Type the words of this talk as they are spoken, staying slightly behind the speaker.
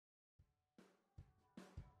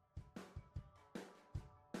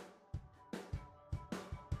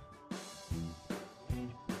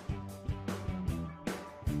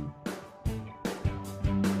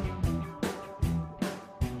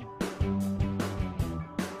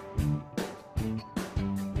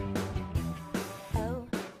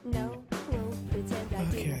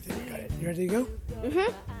You ready to go?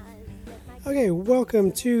 Mm-hmm. Okay,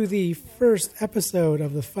 welcome to the first episode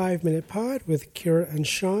of the 5-Minute Pod with Kira and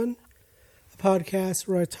Sean, a podcast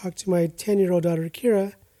where I talk to my 10-year-old daughter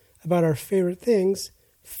Kira about our favorite things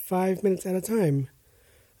 5 minutes at a time.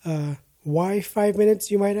 Why 5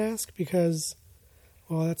 minutes, you might ask? Because,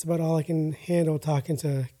 well, that's about all I can handle talking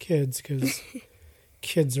to kids, because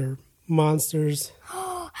kids are monsters.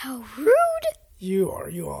 Oh, how rude! You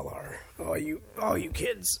all are. All you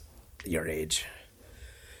kids your age.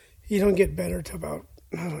 You don't get better till about,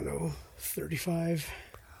 35.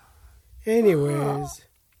 Anyways,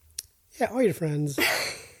 yeah, all your friends.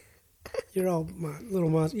 You're all little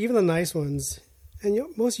monsters. Even the nice ones. And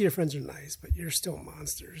most of your friends are nice, but you're still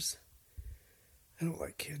monsters. I don't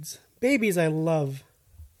like kids. Babies I love.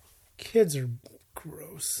 Kids are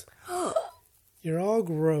gross. You're all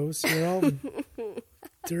gross. You're all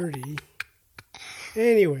dirty.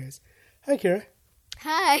 Anyways. Hi, Kira.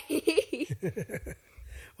 Hi.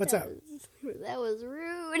 What's up? That was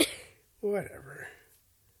rude. Whatever.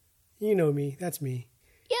 You know me. That's me.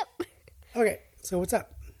 Yep. Okay, so what's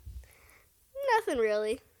up? Nothing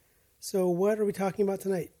really. So what are we talking about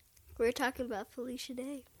tonight? We're talking about Felicia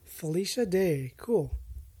Day. Felicia Day. Cool.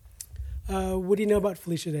 What do you know about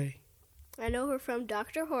Felicia Day? I know her from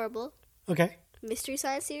Dr. Horrible. Okay. Mystery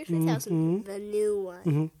Science Theater 3000. The new one.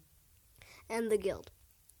 Mm-hmm. And The Guild.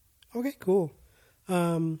 Okay, cool.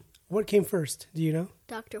 What came first? Do you know?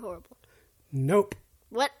 Dr. Horrible. Nope.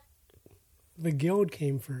 What? The Guild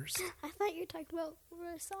came first. I thought you were talking about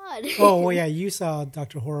Rasad. Oh, well, yeah, you saw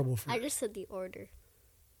Dr. Horrible first. I just said the order.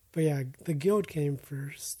 But yeah, The Guild came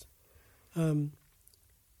first. You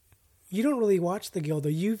don't really watch The Guild, though.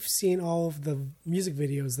 You've seen all of the music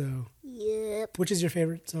videos, though. Yep. Which is your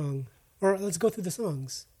favorite song? Or let's go through the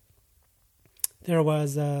songs. There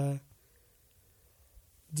was, Do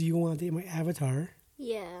You Want to Date My Avatar?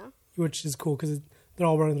 Yeah. Which is cool, because they're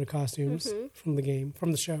all wearing their costumes from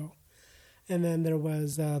the show. And then there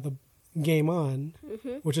was the Game On,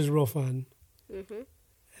 which is real fun. Mm-hmm.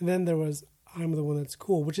 And then there was I'm the One That's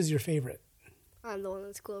Cool, which is your favorite. I'm the one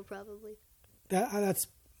that's cool, probably.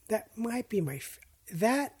 That might be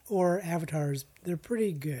that or Avatars. They're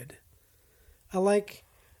pretty good. I like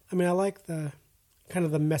the kind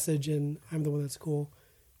of the message in I'm the One That's Cool.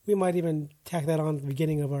 We might even tack that on at the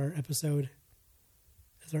beginning of our episode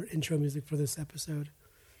as our intro music for this episode.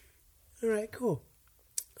 All right, cool.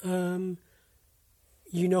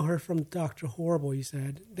 You know her from Dr. Horrible, you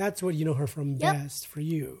said. That's what you know her from best for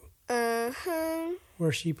you. Uh-huh.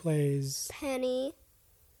 Where she plays Penny.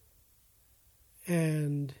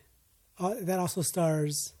 And that also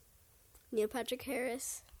stars Neil Patrick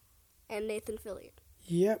Harris and Nathan Fillion.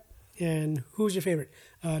 Yep. And who's your favorite?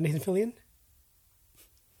 Nathan Fillion?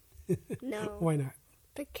 No. Why not?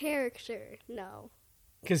 The character, no.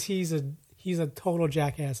 Because he's a total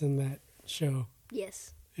jackass in that show.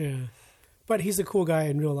 Yes. Yeah. But he's a cool guy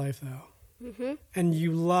in real life, though. Mm-hmm. And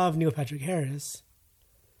you love Neil Patrick Harris.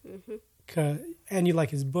 Mm-hmm. And you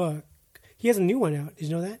like his book. He has a new one out. Did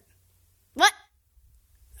you know that? What?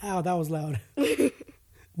 Ow, that was loud. Yeah,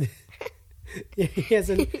 he has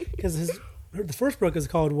because the first book is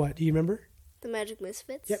called what? Do you remember? The Magic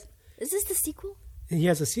Misfits? Yep. Is this the sequel? And he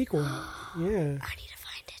has a sequel out. Yeah. I need to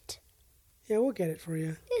find it. Yeah, we'll get it for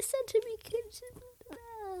you. It's said to be kids.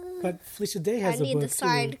 But Felicia Day has a book, I need the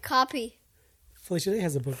signed too. copy. Felicia Day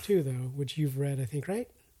has a book, too, though, which you've read, I think, right?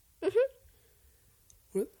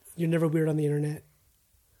 Mm-hmm. You're never weird on the internet?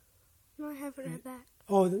 No, I haven't read that.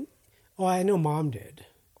 Oh, I know Mom did.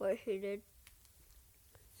 Of course she did.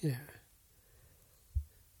 Yeah.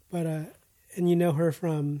 But, and you know her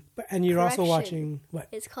from, and you're also watching, what?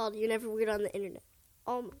 It's called You're Never Weird on the Internet.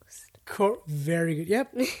 Almost. Very good.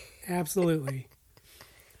 Yep, absolutely.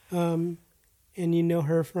 And you know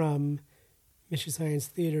her from Mystery Science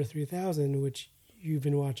Theater 3000, which you've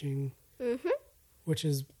been watching, which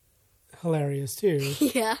is hilarious, too.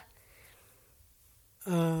 Yeah.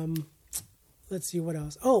 Let's see, what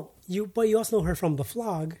else? Oh, but you also know her from The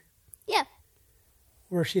Flog. Yeah.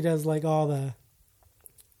 Where she does, like, all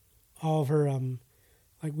of her,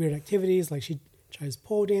 like, weird activities. Like, she tries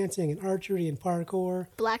pole dancing and archery and parkour.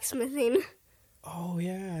 Blacksmithing. Oh,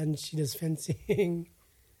 yeah, and she does fencing.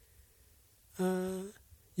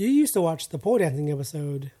 You used to watch the pole dancing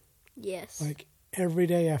episode. Yes. Like, every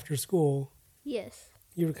day after school. Yes.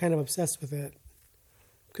 You were kind of obsessed with it.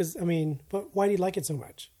 Because, but why do you like it so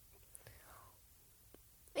much?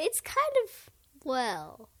 It's kind of,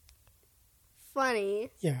 funny.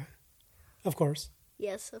 Yeah, of course.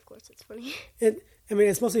 Yes, of course it's funny.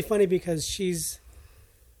 It's mostly funny because she's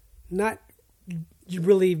not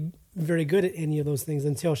really very good at any of those things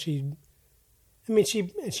until she I mean,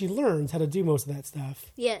 she learns how to do most of that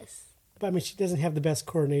stuff. Yes. But I mean, she doesn't have the best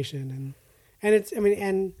coordination, and it's, I mean,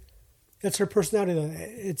 and it's her personality though.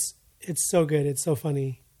 It's so good. It's so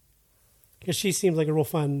funny because she seems like a real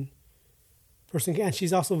fun person, and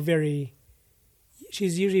she's also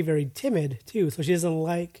she's usually very timid too, so she doesn't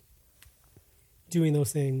like doing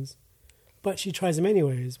those things, but she tries them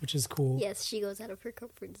anyways, which is cool. Yes, she goes out of her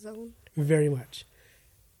comfort zone. Very much.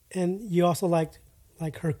 And you also liked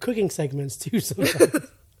like her cooking segments too sometimes.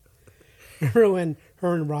 Remember when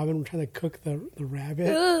her and Robin were trying to cook the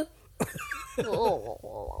rabbit?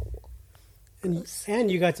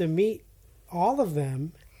 and you got to meet all of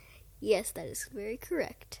them. Yes, that is very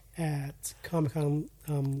correct. At Comic-Con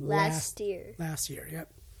last year. Last year,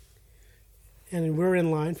 yep. And we were in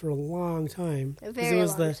line for a long time. A very long time. It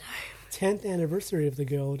was the 10th anniversary of the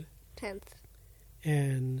Guild. 10th.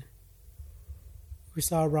 And we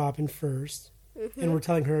saw Robin first. Mm-hmm. And we're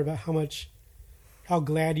telling her about how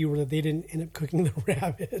glad you were that they didn't end up cooking the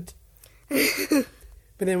rabbit.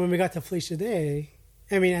 But then when we got to Felicia Day,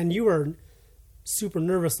 I mean, and you were super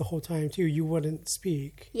nervous the whole time too. You wouldn't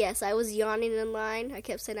speak. Yes, I was yawning in line. I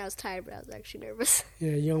kept saying I was tired, but I was actually nervous.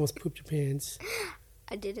 Yeah, you almost pooped your pants.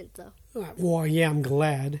 I didn't though. Well, yeah, I'm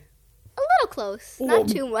glad. A little cose, not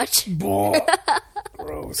too much.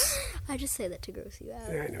 Gross. I just say that to gross you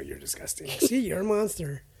out. Yeah, I know, you're disgusting. See, you're a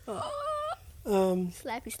monster.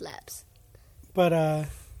 Slappy slaps. But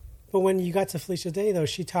when you got to Felicia Day, though,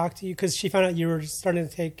 she talked to you because she found out you were starting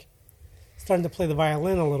to play the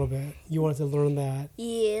violin a little bit. You wanted to learn that.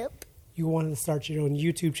 Yep. You wanted to start your own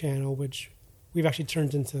YouTube channel, which we've actually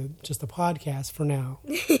turned into just a podcast for now.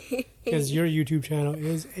 Because your YouTube channel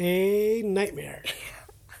is a nightmare.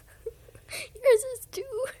 Yours is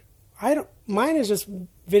too. Mine is just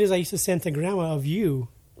videos I used to send to Grandma of you.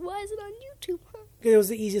 Why is it on YouTube, huh? It was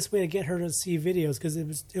the easiest way to get her to see videos because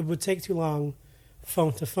it would take too long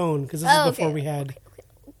phone to phone because this is before we had...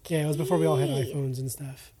 Okay. Yeah, it was before we all had iPhones and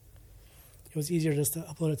stuff. It was easier just to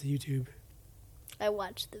upload it to YouTube. I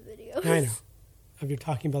watched the videos. I know. Of your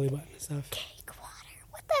talking belly button and stuff. Cake water.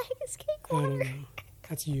 What the heck is cake water? I don't know.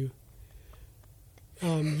 That's you.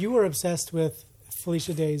 You were obsessed with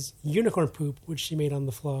Felicia Day's unicorn poop, which she made on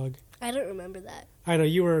the vlog. I don't remember that. I know,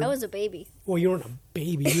 you were... I was a baby. Well, you weren't a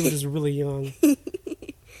baby. You were just really young.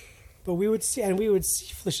 But we would see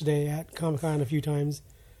Felicia Day at Comic-Con a few times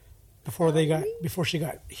before she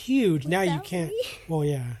got huge. Now you can't... Well,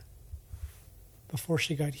 yeah. Before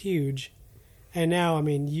she got huge. And now, I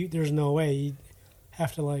mean, there's no way. You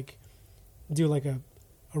have to, like, do, like, a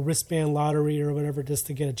wristband lottery or whatever just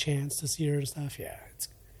to get a chance to see her and stuff. Yeah,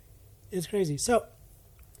 it's crazy. So,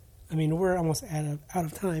 I mean, we're almost out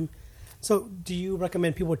of time. So, do you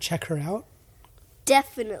recommend people check her out?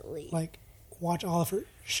 Definitely. Like, watch all of her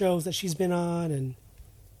shows that she's been on, and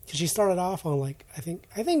cause she started off on, like, I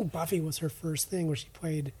think Buffy was her first thing where she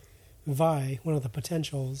played Vi, one of the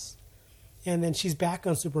potentials, and then she's back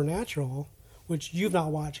on Supernatural, which you've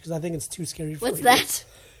not watched because I think it's too scary for you. What's that?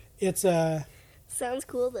 It's sounds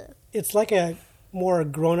cool though. It's like a more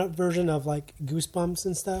grown-up version of like Goosebumps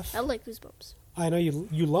and stuff. I like Goosebumps. I know you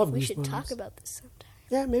love Goosebumps. We should talk about this sometime.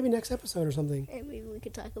 Yeah, maybe next episode or something. And maybe we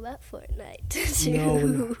could talk about Fortnite too.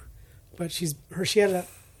 No. But she had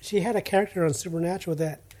a character on Supernatural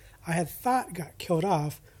that I had thought got killed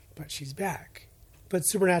off, but she's back. But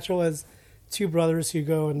Supernatural is two brothers who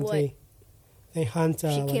go and they hunt.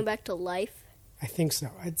 She came back to life. I think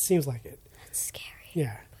so. It seems like it. That's scary.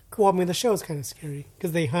 Yeah. Cool. Well, I mean, the show is kind of scary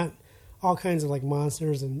because they hunt all kinds of like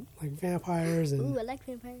monsters and like vampires and. Ooh, I like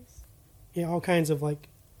vampires. Yeah, all kinds of like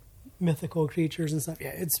mythical creatures and stuff.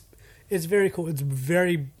 Yeah, it's very cool. It's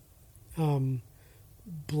very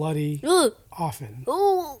bloody. Ooh. Often.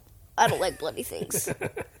 Ooh, I don't like bloody things.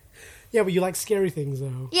 Yeah, but you like scary things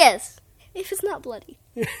though. Yes, if it's not bloody.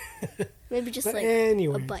 Maybe just like a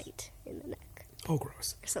bite in the neck. Oh,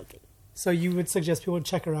 gross. Or something. So you would suggest people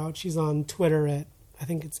check her out. She's on Twitter I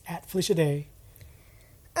think it's at Felicia Day.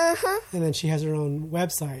 Uh-huh. And then she has her own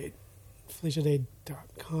website,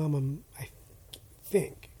 FeliciaDay.com, I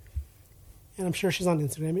think. And I'm sure she's on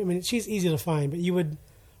Instagram. I mean, she's easy to find, but you would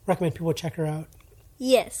recommend people check her out?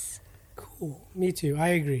 Yes. Cool. Me too. I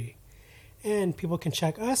agree. And people can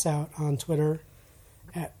check us out on Twitter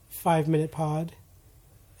at 5 Minute Pod.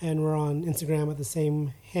 And we're on Instagram at the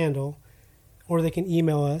same handle. Or they can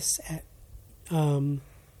email us at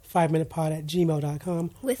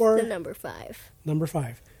 5minutepod@gmail.com. With the number 5. Number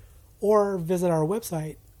 5. Or visit our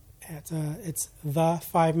website at it's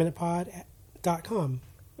the5minutepod.com.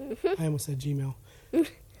 Mm-hmm. I almost said Gmail.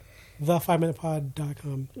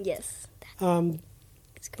 the5minutepod.com. Yes. But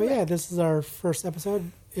yeah, this is our first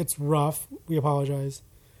episode. It's rough. We apologize.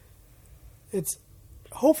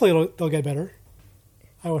 hopefully they'll get better.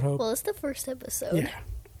 I would hope. Well, it's the first episode. Yeah.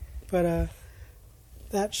 But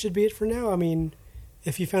that should be it for now. I mean,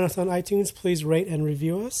 if you found us on iTunes, please rate and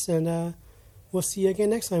review us. And we'll see you again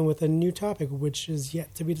next time with a new topic, which is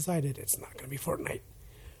yet to be decided. It's not going to be Fortnite.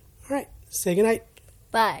 All right. Say goodnight.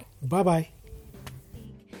 Bye. Bye-bye.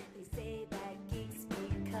 They say that geeks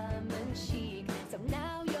become chic. So now